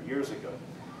 100 years ago.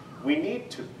 We need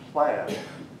to plan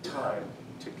time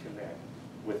to connect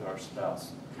with our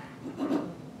spouse.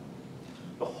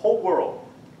 The whole world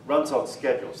runs on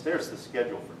schedules. There's the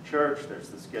schedule for church, there's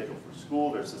the schedule for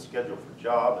school, there's the schedule for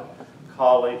job and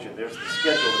college, and there's the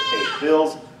schedule to pay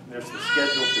bills. there's the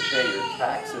schedule to pay your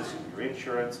taxes and your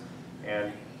insurance,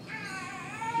 and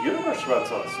the universe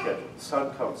runs on a schedule. The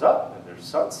sun comes up, and there's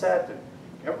sunset, and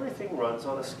everything runs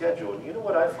on a schedule. And you know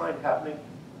what I find happening?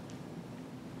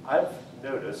 I've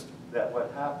noticed that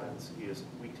what happens is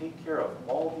we take care of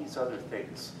all these other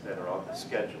things that are on the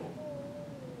schedule,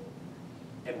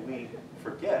 and we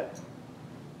forget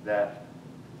that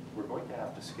we're going to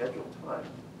have to schedule time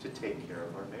to take care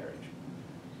of our marriage.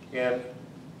 And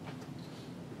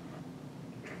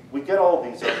we get all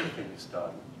these other things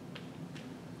done,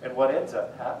 and what ends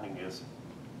up happening is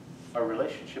our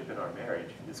relationship in our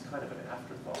marriage is kind of an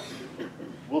afterthought.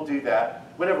 We'll do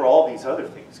that whenever all these other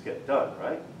things get done,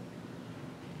 right?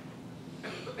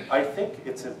 I think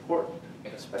it's important,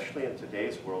 especially in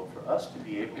today's world, for us to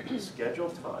be able to schedule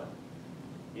time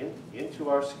into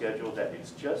our schedule that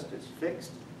is just as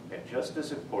fixed and just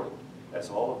as important as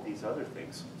all of these other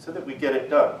things, so that we get it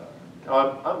done.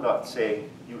 Now, I'm not saying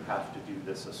you have to do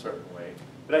this a certain way,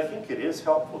 but I think it is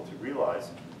helpful to realize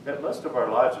that most of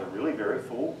our lives are really very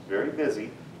full, very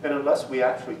busy, and unless we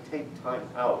actually take time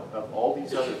out of all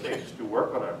these other things to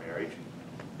work on our marriage,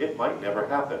 it might never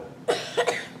happen.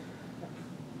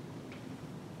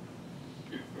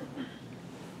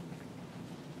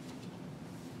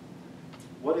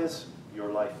 What is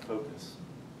your life focus?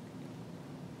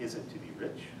 Is it to be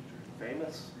rich,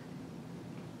 famous,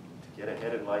 to get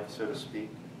ahead in life, so to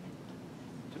speak?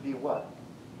 To be what?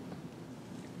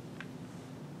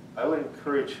 I would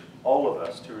encourage all of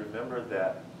us to remember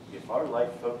that if our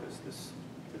life focus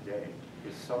today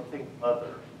is something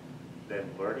other than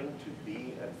learning to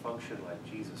be and function like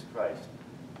Jesus Christ,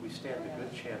 we stand a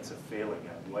good chance of failing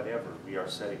at whatever we are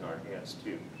setting our hands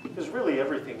to. Because really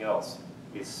everything else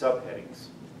is subheadings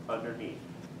underneath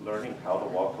learning how to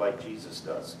walk like Jesus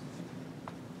does.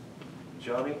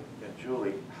 Johnny and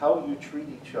Julie, how you treat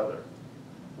each other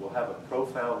will have a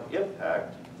profound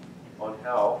impact on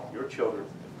how your children,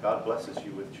 if God blesses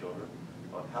you with children,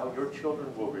 on how your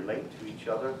children will relate to each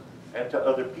other and to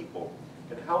other people,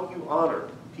 and how you honor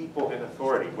people in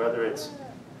authority, whether it's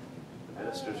the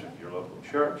ministers of your local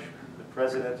church, the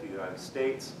President of the United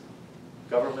States,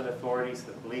 government authorities,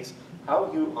 the police.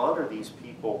 How you honor these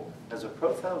people has a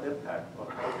profound impact on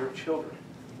how your children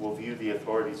will view the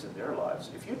authorities in their lives.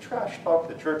 If you trash talk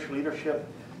the church leadership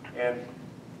and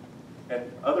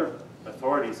other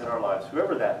authorities in our lives,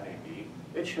 whoever that may be,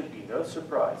 it should be no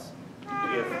surprise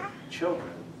if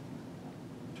children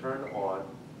turn on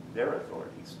their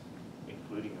authorities,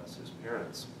 including us as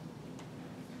parents.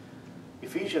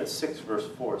 Ephesians 6 verse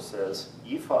 4 says,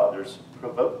 "Ye fathers,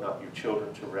 provoke not your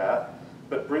children to wrath,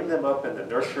 but bring them up in the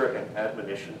nurture and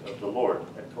admonition of the Lord."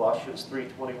 And Colossians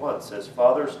 3:21 says,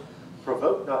 "Fathers,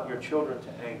 provoke not your children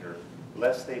to anger,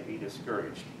 lest they be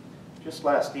discouraged." Just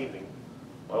last evening,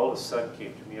 my oldest son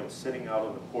came to me. I was sitting out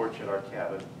on the porch in our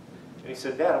cabin, and he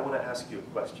said, "Dad, I want to ask you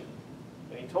a question."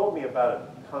 And he told me about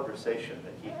a conversation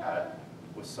that he had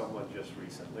with someone just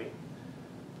recently.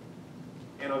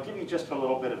 And I'll give you just a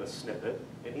little bit of a snippet.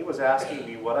 And he was asking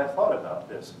me what I thought about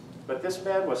this. But this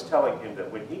man was telling him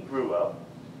that when he grew up,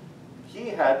 he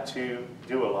had to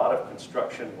do a lot of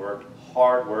construction work,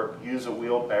 hard work, use a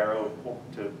wheelbarrow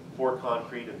to pour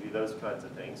concrete and do those kinds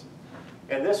of things.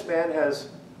 And this man has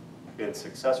been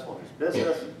successful in his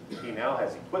business. He now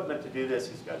has equipment to do this.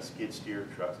 He's got skid steer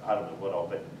trucks, I don't know what all,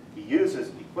 but he uses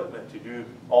equipment to do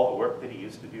all the work that he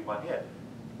used to do by hand.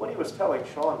 What he was telling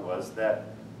Sean was that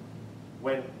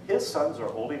when his sons are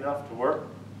old enough to work,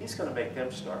 he's going to make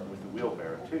them start with the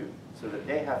wheelbarrow too, so that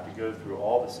they have to go through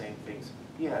all the same things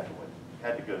he had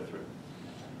to go through.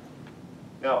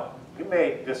 Now, you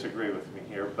may disagree with me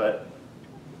here, but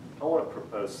I want to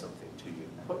propose something to you.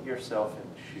 Put yourself in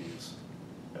the shoes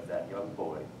of that young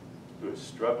boy who is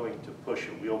struggling to push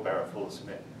a wheelbarrow full of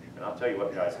cement. And I'll tell you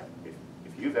what, guys,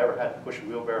 if you've ever had to push a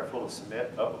wheelbarrow full of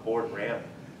cement up a board ramp,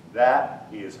 that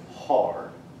is hard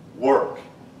work.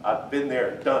 I've been there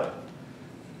and done it.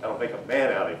 That'll make a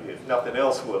man out of you, if nothing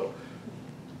else will.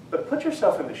 But put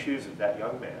yourself in the shoes of that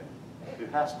young man who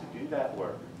has to do that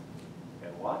work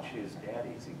and watch his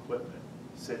daddy's equipment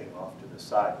sitting off to the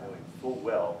side, knowing full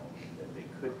well that they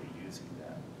could be using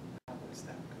that. How is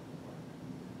that going to work?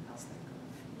 How's that going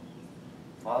to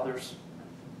feel? Fathers,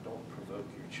 don't provoke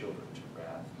your children to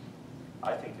wrath.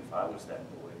 I think if I was that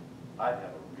boy, I'd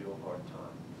have a real hard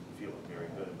time feeling very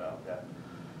good about that.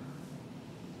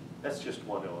 That's just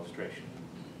one illustration.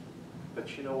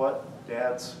 But you know what,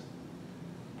 dads?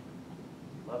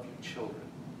 Love your children.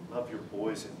 Love your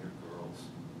boys and your girls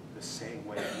the same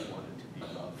way you wanted to be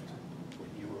loved when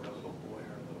you were a little boy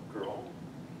or a little girl.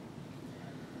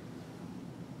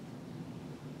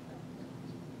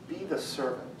 Be the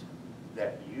servant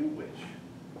that you wish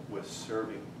was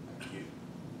serving you.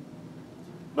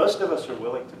 Most of us are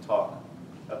willing to talk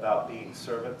about being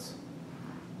servants.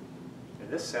 And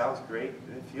this sounds great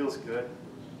and it feels good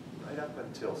right up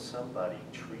until somebody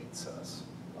treats us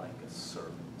like a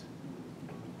servant.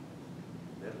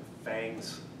 Then the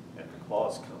fangs and the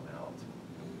claws come out.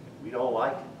 And we don't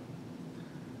like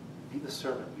it. Be the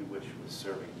servant you wish was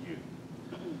serving you.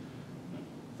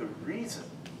 The reason,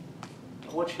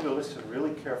 I want you to listen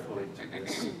really carefully to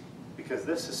this, because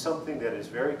this is something that is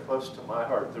very close to my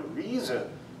heart. The reason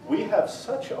we have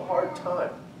such a hard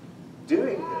time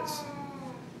doing this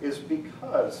is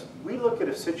because we look at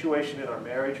a situation in our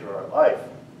marriage or our life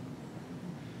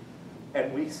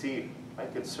and we see, I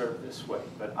could serve this way,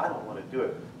 but I don't want to do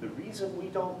it. The reason we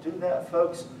don't do that,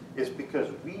 folks, is because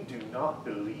we do not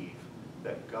believe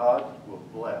that God will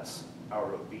bless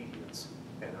our obedience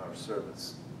and our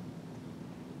service.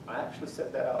 I actually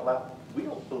said that out loud. We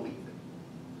don't believe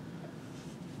it.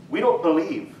 We don't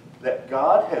believe that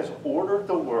God has ordered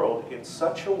the world in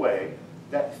such a way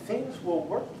that things will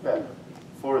work better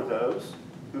for those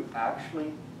who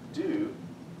actually do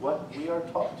what we are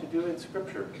taught to do in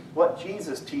Scripture, what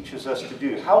Jesus teaches us to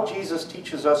do, how Jesus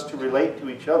teaches us to relate to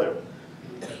each other.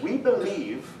 We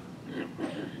believe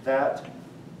that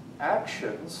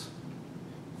actions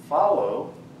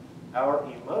follow our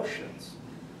emotions.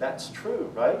 That's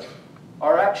true, right?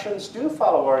 Our actions do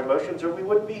follow our emotions or we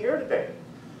wouldn't be here today.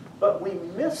 But we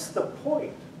miss the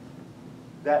point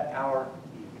that our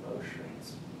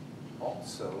emotions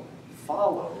also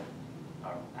follow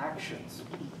our actions.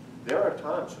 There are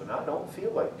times when I don't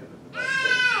feel like doing the right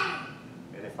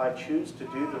thing. And if I choose to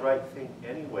do the right thing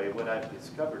anyway, what I've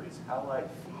discovered is how I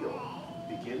feel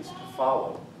begins to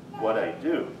follow what I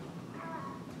do.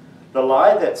 The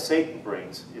lie that Satan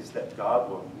brings is that God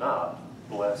will not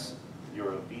bless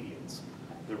your obedience.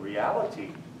 The reality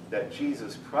that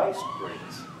Jesus Christ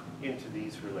brings into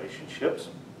these relationships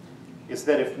is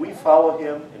that if we follow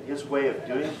him and his way of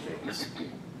doing things,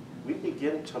 we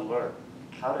begin to learn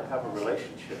how to have a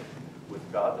relationship with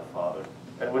God the Father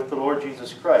and with the Lord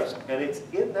Jesus Christ. And it's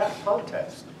in that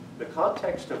context, the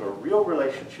context of a real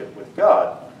relationship with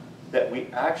God, that we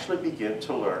actually begin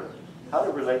to learn how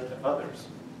to relate to others,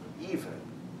 even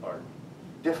our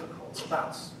difficult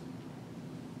spouse.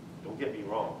 Don't get me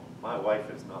wrong, my wife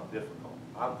is not difficult.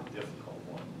 I'm the difficult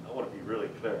one. I want to be really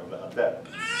clear about that.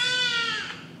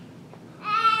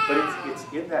 But it's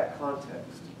in that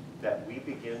context that we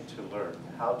begin to learn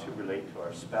how to relate to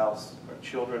our spouse, our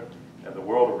children, and the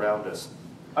world around us.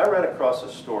 I ran across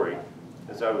a story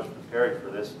as I was preparing for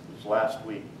this. It was last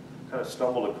week. Kind of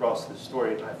stumbled across this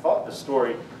story, and I thought the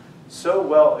story so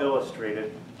well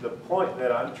illustrated the point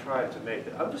that I'm trying to make.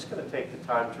 I'm just going to take the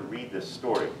time to read this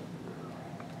story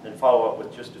and follow up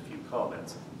with just a few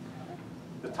comments.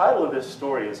 The title of this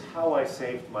story is How I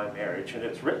Saved My Marriage, and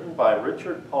it's written by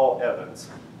Richard Paul Evans,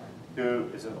 who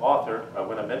is an author.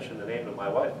 When I mentioned the name of my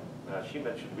wife, she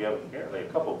mentioned we have apparently a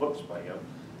couple books by him.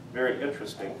 Very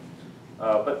interesting.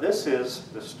 But this is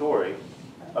the story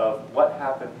of what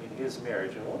happened in his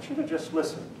marriage. And I want you to just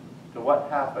listen to what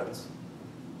happens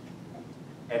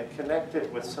and connect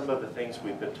it with some of the things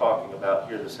we've been talking about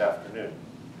here this afternoon.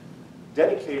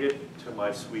 Dedicated to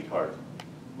my sweetheart.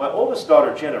 My oldest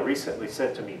daughter, Jenna, recently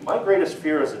said to me, "My greatest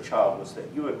fear as a child was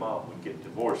that you and Mom would get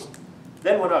divorced.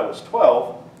 Then when I was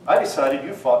 12, I decided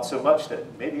you fought so much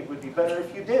that maybe it would be better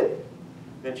if you did."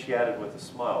 Then she added with a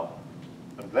smile,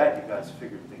 "I'm glad you guys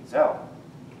figured things out."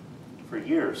 For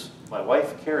years, my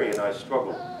wife Carrie and I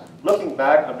struggled. Looking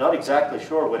back, I'm not exactly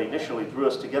sure what initially drew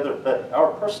us together, but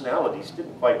our personalities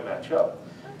didn't quite match up.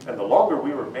 And the longer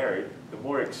we were married, the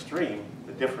more extreme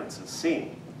the differences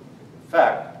seemed.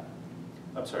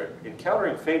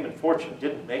 Encountering fame and fortune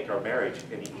didn't make our marriage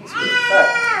any easier. In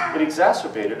fact, it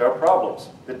exacerbated our problems.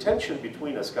 The tension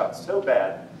between us got so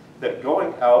bad that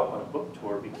going out on a book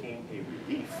tour became a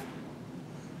relief,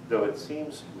 though it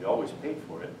seems we always paid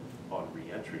for it on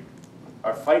re-entry.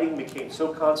 Our fighting became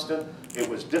so constant, it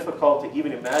was difficult to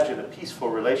even imagine a peaceful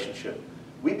relationship.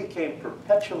 We became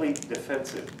perpetually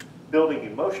defensive, building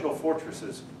emotional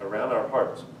fortresses around our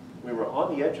hearts. We were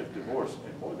on the edge of divorce,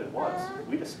 and more than once,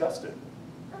 we discussed it.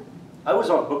 I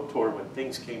was on book tour when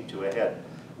things came to a head.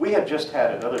 We had just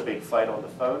had another big fight on the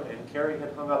phone, and Carrie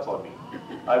had hung up on me.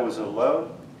 I was alone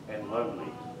and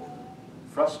lonely,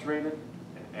 frustrated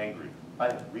and angry. I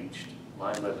had reached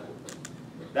my limit.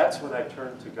 That's when I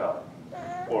turned to God,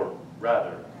 or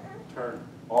rather, turned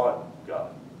on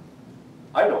God.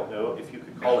 I don't know if you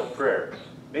could call it prayer.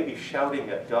 Maybe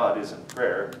shouting at God isn't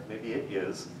prayer, maybe it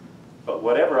is, but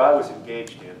whatever I was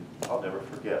engaged in, I'll never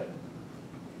forget.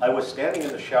 I was standing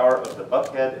in the shower of the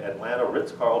Buckhead Atlanta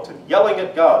Ritz-Carlton yelling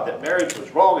at God that marriage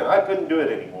was wrong and I couldn't do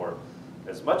it anymore.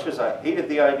 As much as I hated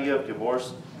the idea of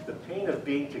divorce, the pain of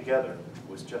being together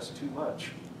was just too much.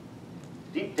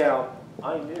 Deep down,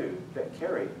 I knew that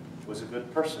Carrie was a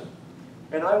good person,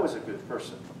 and I was a good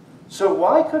person. So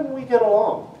why couldn't we get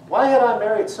along? Why had I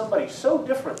married somebody so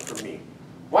different from me?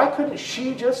 Why couldn't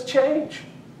she just change?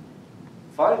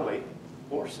 Finally,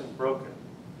 hoarse and broken,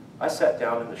 I sat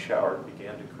down in the shower and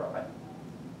began to cry.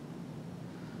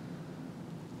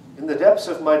 In the depths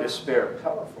of my despair,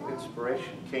 powerful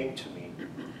inspiration came to me. You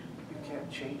can't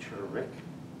change her, Rick.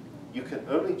 You can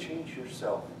only change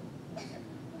yourself.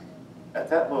 At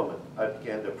that moment, I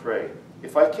began to pray.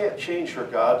 If I can't change her,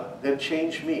 God, then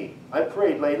change me. I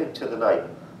prayed late into the night.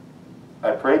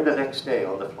 I prayed the next day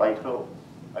on the flight home.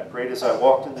 I prayed as I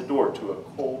walked in the door to a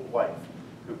cold wife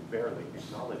who barely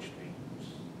acknowledged me.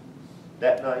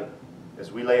 That night,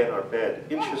 as we lay in our bed,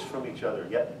 inches from each other,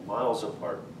 yet miles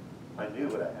apart, I knew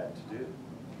what I had to do.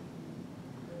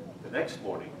 The next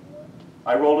morning,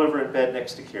 I rolled over in bed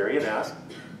next to Carrie and asked,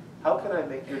 "How can I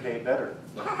make your day better?"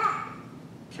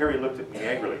 Carrie looked at me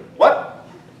angrily. "What?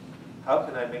 How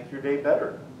can I make your day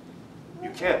better?"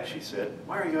 "You can't," she said.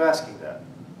 "Why are you asking that?"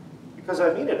 "Because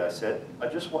I mean it," I said. "I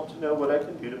just want to know what I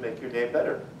can do to make your day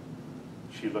better."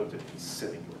 She looked at me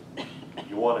cynically.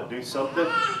 "You want to do something?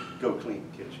 Go clean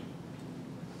the kitchen."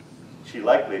 She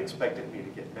likely expected me to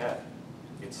get mad.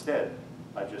 Instead,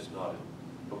 I just nodded.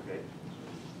 "Okay."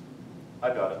 I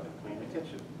got up and cleaned the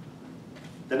kitchen.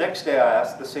 The next day I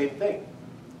asked the same thing.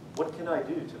 "What can I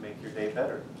do to make your day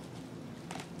better?"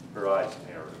 Her eyes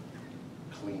narrowed.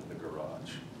 "Clean the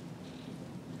garage."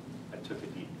 I took a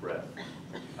deep breath.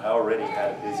 I already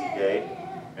had a busy day,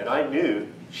 and I knew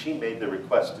she made the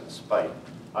request in spite.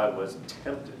 I was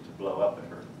tempted to blow up at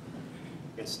her.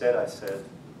 Instead, I said,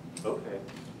 "Okay."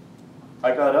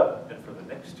 I got up, and for the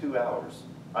next 2 hours,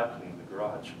 I cleaned the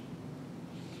garage.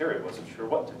 Carrie wasn't sure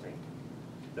what to think.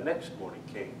 The next morning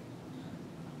came.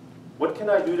 "What can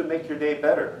I do to make your day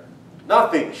better?"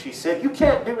 "Nothing," she said. "You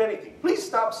can't do anything. Please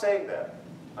stop saying that."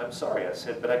 "I'm sorry," I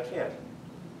said, "but I can't."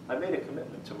 I made a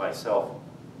commitment to myself.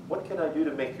 "What can I do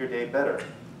to make your day better?"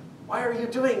 "Why are you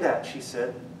doing that?" she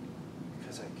said.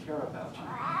 "Because I care about you,"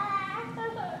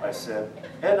 I said,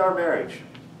 "and our marriage."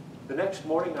 The next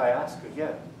morning I asked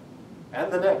again,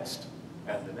 and the next,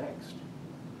 and the next.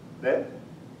 Then,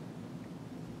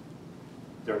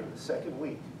 during the second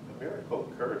week, a miracle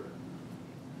occurred.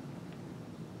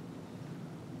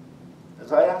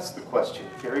 As I asked the question,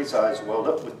 Carrie's eyes welled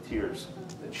up with tears,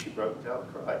 then she broke down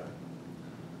crying.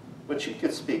 When she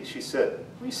could speak, she said,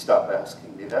 "Please stop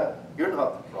asking me that. You're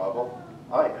not the problem.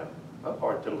 I am. I'm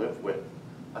hard to live with.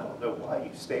 I don't know why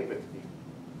you stay with me."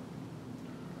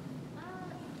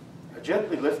 I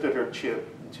gently lifted her chin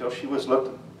until she was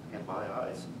looking in my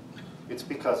eyes. "It's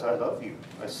because I love you,"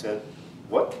 I said.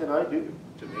 "What can I do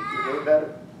to make your day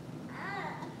better?"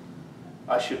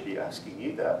 "I should be asking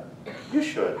you that." "You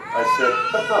should," I said,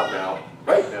 "but not now.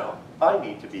 Right now, I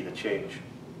need to be the change.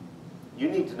 You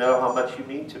need to know how much you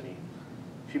mean to me."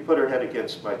 She put her head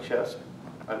against my chest.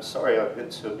 "I'm sorry I've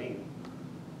been so mean."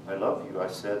 "I love you," I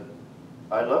said.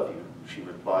 "I love you," she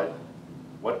replied.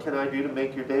 "What can I do to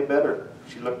make your day better?"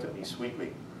 She looked at me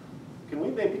sweetly. "Can we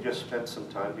maybe just spend some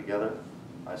time together?"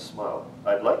 I smiled.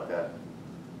 "I'd like that."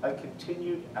 I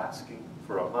continued asking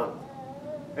for a month,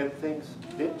 and things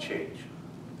did change.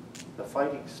 The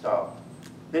fighting stopped.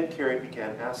 Then Carrie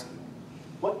began asking,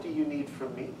 "What do you need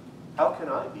from me? How can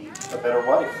I be a better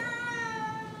wife?"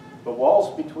 The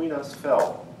walls between us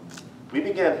fell. We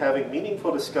began having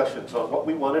meaningful discussions on what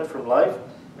we wanted from life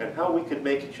and how we could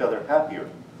make each other happier.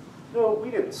 No,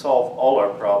 we didn't solve all our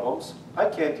problems. I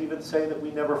can't even say that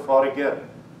we never fought again.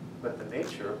 But the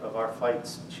nature of our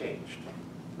fights changed.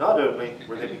 Not only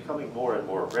were they becoming more and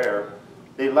more rare,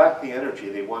 they lacked the energy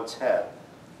they once had.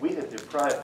 We had deprived